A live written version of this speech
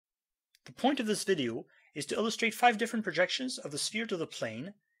The point of this video is to illustrate 5 different projections of the sphere to the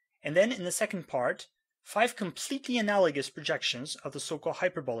plane, and then in the second part, 5 completely analogous projections of the so-called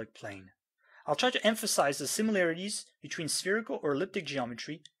hyperbolic plane. I'll try to emphasize the similarities between spherical or elliptic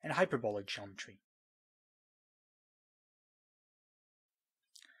geometry and hyperbolic geometry.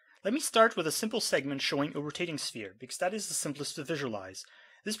 Let me start with a simple segment showing a rotating sphere, because that is the simplest to visualize.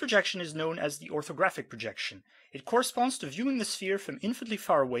 This projection is known as the orthographic projection. It corresponds to viewing the sphere from infinitely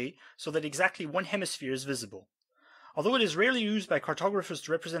far away so that exactly one hemisphere is visible. Although it is rarely used by cartographers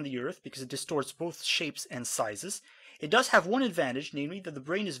to represent the Earth because it distorts both shapes and sizes, it does have one advantage, namely that the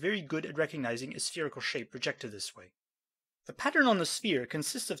brain is very good at recognizing a spherical shape projected this way. The pattern on the sphere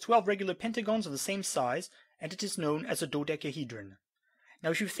consists of 12 regular pentagons of the same size, and it is known as a dodecahedron. Now,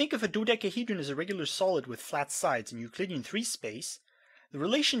 if you think of a dodecahedron as a regular solid with flat sides in Euclidean 3 space, the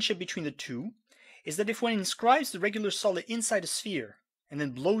relationship between the two is that if one inscribes the regular solid inside a sphere and then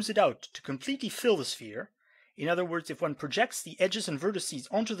blows it out to completely fill the sphere, in other words, if one projects the edges and vertices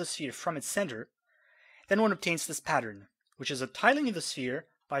onto the sphere from its center, then one obtains this pattern, which is a tiling of the sphere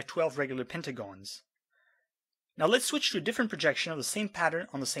by 12 regular pentagons. Now let's switch to a different projection of the same pattern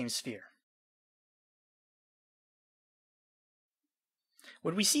on the same sphere.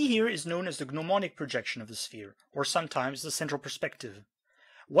 What we see here is known as the gnomonic projection of the sphere, or sometimes the central perspective.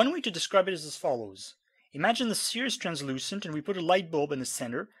 One way to describe it is as follows. Imagine the sphere is translucent and we put a light bulb in the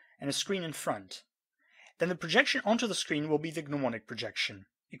center and a screen in front. Then the projection onto the screen will be the gnomonic projection.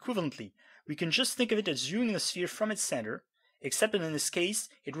 Equivalently, we can just think of it as viewing the sphere from its center, except that in this case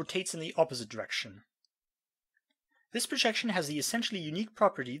it rotates in the opposite direction. This projection has the essentially unique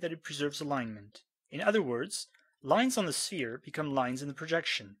property that it preserves alignment. In other words, lines on the sphere become lines in the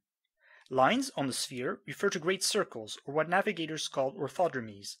projection. Lines on the sphere refer to great circles, or what navigators call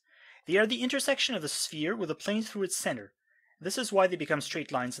orthodromies. They are the intersection of the sphere with a plane through its center. This is why they become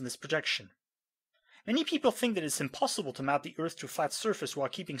straight lines in this projection. Many people think that it's impossible to map the Earth to a flat surface while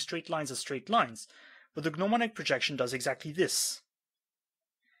keeping straight lines as straight lines, but the gnomonic projection does exactly this.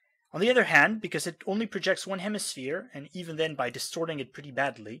 On the other hand, because it only projects one hemisphere, and even then by distorting it pretty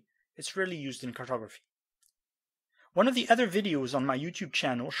badly, it's rarely used in cartography. One of the other videos on my YouTube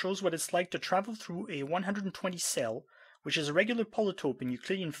channel shows what it's like to travel through a 120 cell, which is a regular polytope in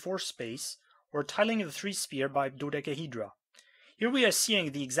Euclidean 4 space, or a tiling of the 3 sphere by dodecahedra. Here we are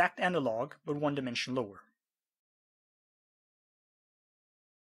seeing the exact analog, but 1 dimension lower.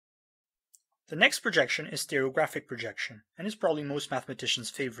 The next projection is stereographic projection, and is probably most mathematicians'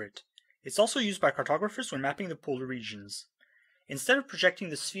 favorite. It's also used by cartographers when mapping the polar regions. Instead of projecting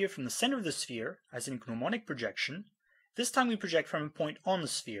the sphere from the center of the sphere, as in gnomonic projection, this time we project from a point on the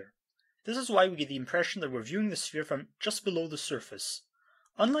sphere. This is why we get the impression that we're viewing the sphere from just below the surface.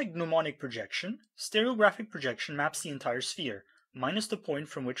 Unlike gnomonic projection, stereographic projection maps the entire sphere, minus the point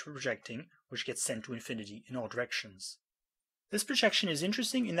from which we're projecting, which gets sent to infinity in all directions. This projection is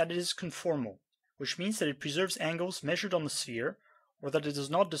interesting in that it is conformal, which means that it preserves angles measured on the sphere, or that it does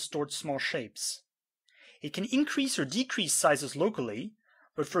not distort small shapes. It can increase or decrease sizes locally,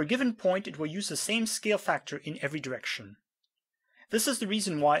 but for a given point it will use the same scale factor in every direction. This is the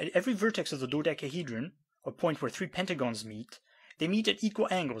reason why at every vertex of the dodecahedron, a point where 3 pentagons meet, they meet at equal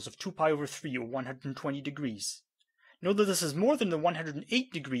angles of 2 pi over 3 or 120 degrees. Note that this is more than the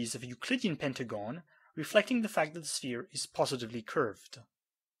 108 degrees of a Euclidean pentagon, reflecting the fact that the sphere is positively curved.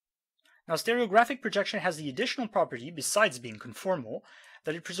 Now, stereographic projection has the additional property, besides being conformal,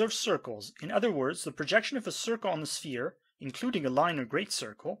 that it preserves circles. In other words, the projection of a circle on the sphere, including a line or great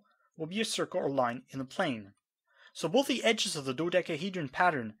circle, will be a circle or line in the plane. So both the edges of the dodecahedron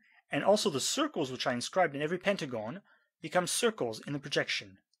pattern and also the circles which I inscribed in every pentagon become circles in the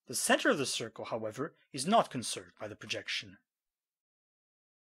projection. The center of the circle, however, is not conserved by the projection.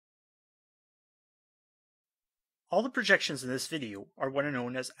 All the projections in this video are what are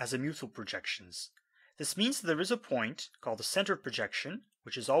known as azimuthal projections. This means that there is a point, called the center of projection,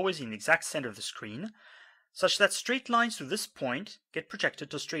 which is always in the exact center of the screen, such that straight lines through this point get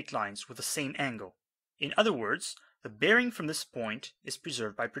projected to straight lines with the same angle. In other words, the bearing from this point is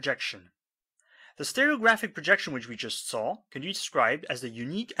preserved by projection. The stereographic projection which we just saw can be described as the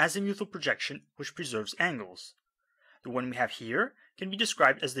unique azimuthal projection which preserves angles. The one we have here can be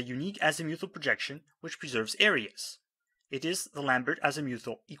described as the unique azimuthal projection which preserves areas. It is the Lambert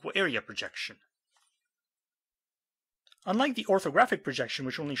azimuthal equal area projection. Unlike the orthographic projection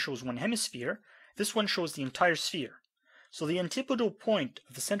which only shows one hemisphere, this one shows the entire sphere. So the antipodal point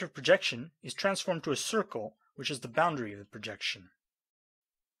of the center of projection is transformed to a circle, which is the boundary of the projection.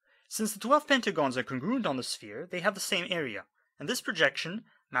 Since the 12 pentagons are congruent on the sphere, they have the same area, and this projection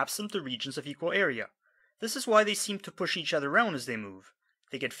maps them to regions of equal area. This is why they seem to push each other around as they move.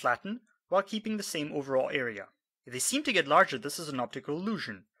 They get flattened while keeping the same overall area. If they seem to get larger, this is an optical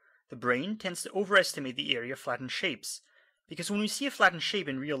illusion. The brain tends to overestimate the area of flattened shapes, because when we see a flattened shape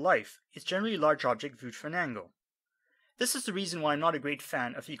in real life, it's generally a large object viewed from an angle. This is the reason why I'm not a great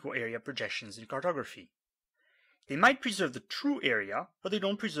fan of equal area projections in cartography. They might preserve the true area, but they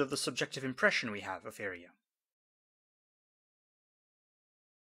don't preserve the subjective impression we have of area.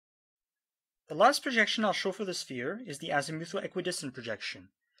 The last projection I'll show for the sphere is the azimuthal equidistant projection.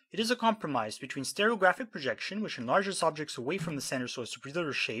 It is a compromise between stereographic projection, which enlarges objects away from the center so as to preserve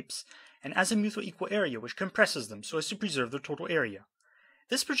their shapes, and azimuthal equal area, which compresses them so as to preserve their total area.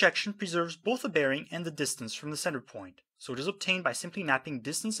 This projection preserves both the bearing and the distance from the center point, so it is obtained by simply mapping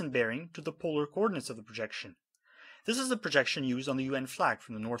distance and bearing to the polar coordinates of the projection. This is the projection used on the UN flag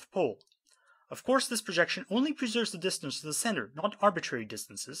from the North Pole. Of course, this projection only preserves the distance to the center, not arbitrary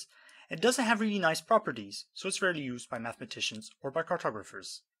distances, and it doesn't have really nice properties, so it's rarely used by mathematicians or by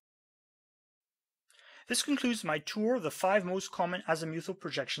cartographers. This concludes my tour of the 5 most common azimuthal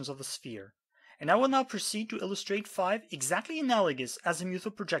projections of the sphere, and I will now proceed to illustrate 5 exactly analogous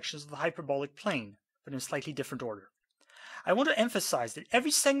azimuthal projections of the hyperbolic plane, but in a slightly different order. I want to emphasize that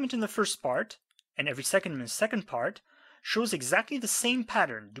every segment in the first part, and every segment in the second part, shows exactly the same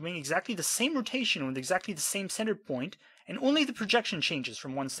pattern, doing exactly the same rotation with exactly the same center point, and only the projection changes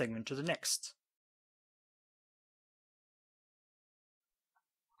from one segment to the next.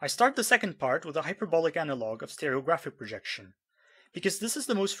 I start the second part with a hyperbolic analog of stereographic projection, because this is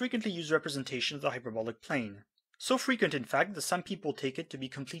the most frequently used representation of the hyperbolic plane. So frequent, in fact, that some people take it to be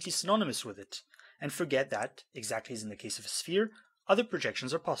completely synonymous with it, and forget that, exactly as in the case of a sphere, other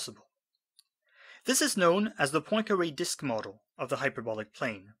projections are possible. This is known as the Poincaré disk model of the hyperbolic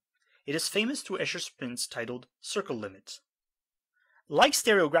plane. It is famous through Escher's prints titled Circle Limit. Like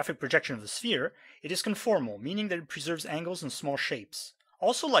stereographic projection of the sphere, it is conformal, meaning that it preserves angles and small shapes.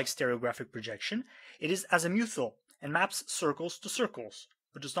 Also like stereographic projection, it is azimuthal and maps circles to circles,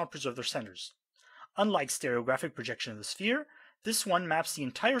 but does not preserve their centers. Unlike stereographic projection of the sphere, this one maps the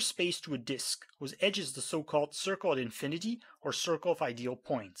entire space to a disk, whose edge is the so-called circle at infinity or circle of ideal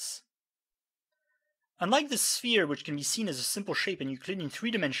points. Unlike the sphere, which can be seen as a simple shape in Euclidean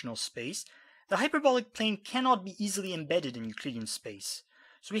three-dimensional space, the hyperbolic plane cannot be easily embedded in Euclidean space.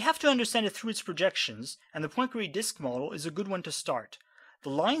 So we have to understand it through its projections, and the Poincaré disk model is a good one to start. The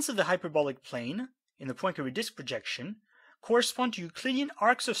lines of the hyperbolic plane, in the Poincaré disk projection, correspond to Euclidean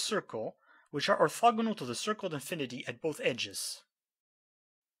arcs of circle, which are orthogonal to the circle at infinity at both edges.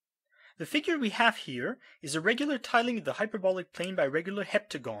 The figure we have here is a regular tiling of the hyperbolic plane by regular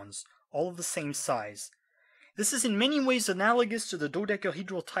heptagons, all of the same size. This is in many ways analogous to the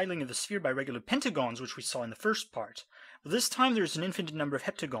dodecahedral tiling of the sphere by regular pentagons which we saw in the first part, but this time there is an infinite number of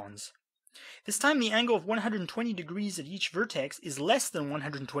heptagons. This time the angle of 120 degrees at each vertex is less than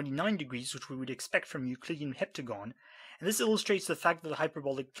 129 degrees, which we would expect from Euclidean heptagon, and this illustrates the fact that the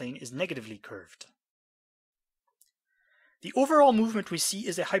hyperbolic plane is negatively curved. The overall movement we see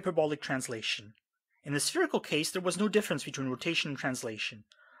is a hyperbolic translation. In the spherical case, there was no difference between rotation and translation.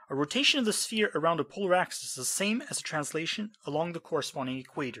 A rotation of the sphere around a polar axis is the same as a translation along the corresponding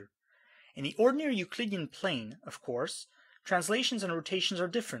equator. In the ordinary Euclidean plane, of course, translations and rotations are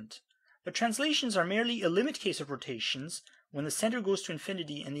different, but translations are merely a limit case of rotations when the center goes to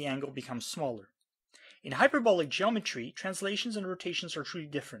infinity and the angle becomes smaller. In hyperbolic geometry, translations and rotations are truly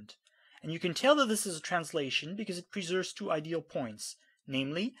different, and you can tell that this is a translation because it preserves 2 ideal points,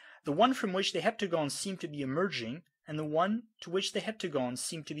 namely, the one from which the heptagons seem to be emerging and the one to which the heptagons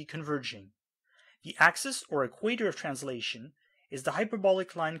seem to be converging. The axis or equator of translation is the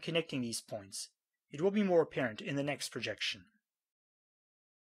hyperbolic line connecting these points. It will be more apparent in the next projection.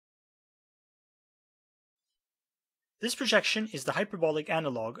 This projection is the hyperbolic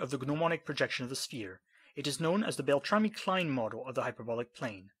analog of the gnomonic projection of the sphere. It is known as the Beltrami Klein model of the hyperbolic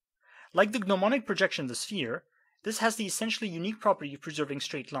plane. Like the gnomonic projection of the sphere, this has the essentially unique property of preserving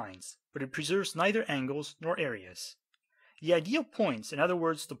straight lines, but it preserves neither angles nor areas. The ideal points, in other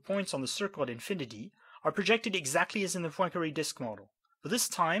words the points on the circle at infinity, are projected exactly as in the Poincaré disk model, but this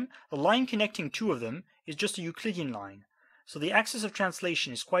time the line connecting 2 of them is just a Euclidean line, so the axis of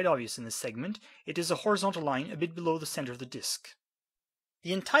translation is quite obvious in this segment. It is a horizontal line a bit below the center of the disk.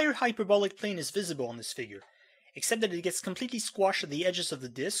 The entire hyperbolic plane is visible in this figure, except that it gets completely squashed at the edges of the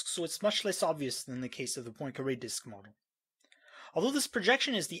disk, so it's much less obvious than in the case of the Poincaré disk model. Although this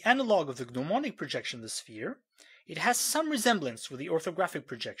projection is the analog of the gnomonic projection of the sphere, it has some resemblance with the orthographic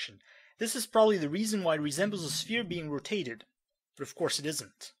projection. This is probably the reason why it resembles a sphere being rotated, but of course it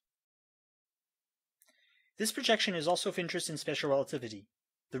isn't. This projection is also of interest in special relativity.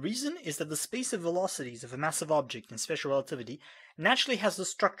 The reason is that the space of velocities of a massive object in special relativity naturally has the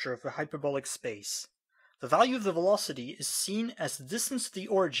structure of a hyperbolic space. The value of the velocity is seen as the distance to the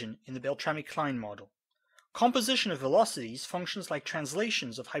origin in the Beltrami Klein model. Composition of velocities functions like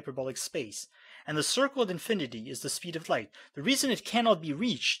translations of hyperbolic space, and the circle at infinity is the speed of light. The reason it cannot be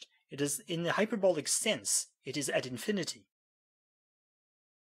reached, it is in the hyperbolic sense, it is at infinity.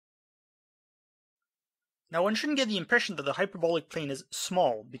 Now one shouldn't get the impression that the hyperbolic plane is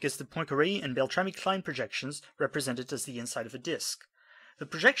small because the Poincaré and Beltrami Klein projections represent it as the inside of a disk. The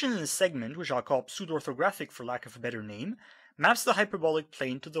projection in this segment, which I'll call pseudorthographic for lack of a better name, maps the hyperbolic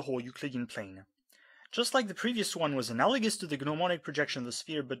plane to the whole Euclidean plane. Just like the previous one was analogous to the gnomonic projection of the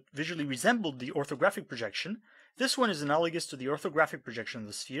sphere but visually resembled the orthographic projection, this one is analogous to the orthographic projection of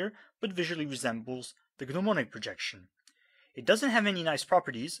the sphere but visually resembles the gnomonic projection. It doesn't have any nice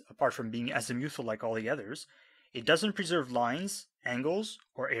properties, apart from being azimuthal like all the others. It doesn't preserve lines, angles,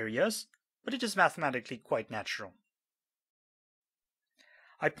 or areas, but it is mathematically quite natural.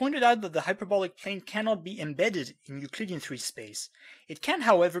 I pointed out that the hyperbolic plane cannot be embedded in Euclidean 3 space. It can,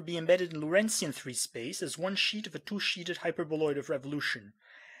 however, be embedded in Lorentzian 3 space as one sheet of a two-sheeted hyperboloid of revolution.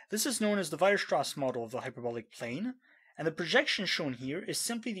 This is known as the Weierstrass model of the hyperbolic plane, and the projection shown here is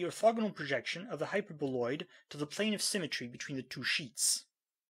simply the orthogonal projection of the hyperboloid to the plane of symmetry between the two sheets.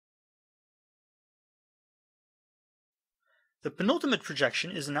 The penultimate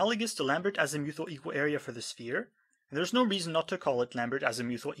projection is analogous to Lambert azimuthal equal area for the sphere, and there's no reason not to call it Lambert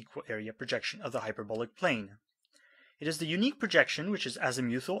azimuthal equal area projection of the hyperbolic plane. It is the unique projection which is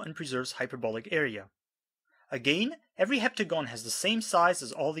azimuthal and preserves hyperbolic area. Again, every heptagon has the same size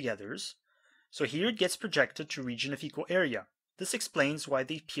as all the others, so here it gets projected to a region of equal area. This explains why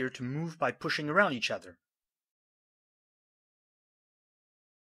they appear to move by pushing around each other.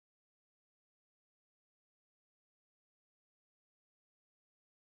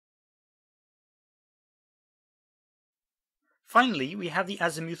 Finally, we have the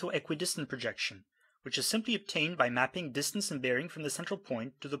azimuthal equidistant projection, which is simply obtained by mapping distance and bearing from the central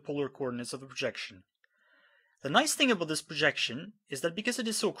point to the polar coordinates of the projection. The nice thing about this projection is that because it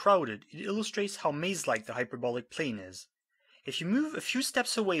is so crowded, it illustrates how maze-like the hyperbolic plane is. If you move a few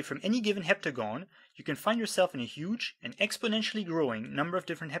steps away from any given heptagon, you can find yourself in a huge and exponentially growing number of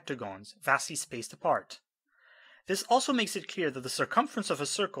different heptagons, vastly spaced apart. This also makes it clear that the circumference of a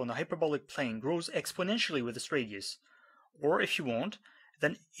circle in the hyperbolic plane grows exponentially with its radius. Or, if you want,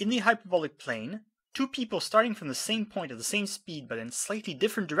 then in the hyperbolic plane, two people starting from the same point at the same speed but in slightly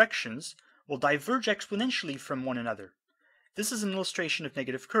different directions will diverge exponentially from one another. This is an illustration of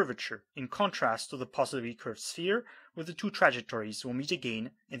negative curvature, in contrast to the positively curved sphere, where the two trajectories will meet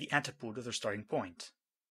again in the antipode of their starting point.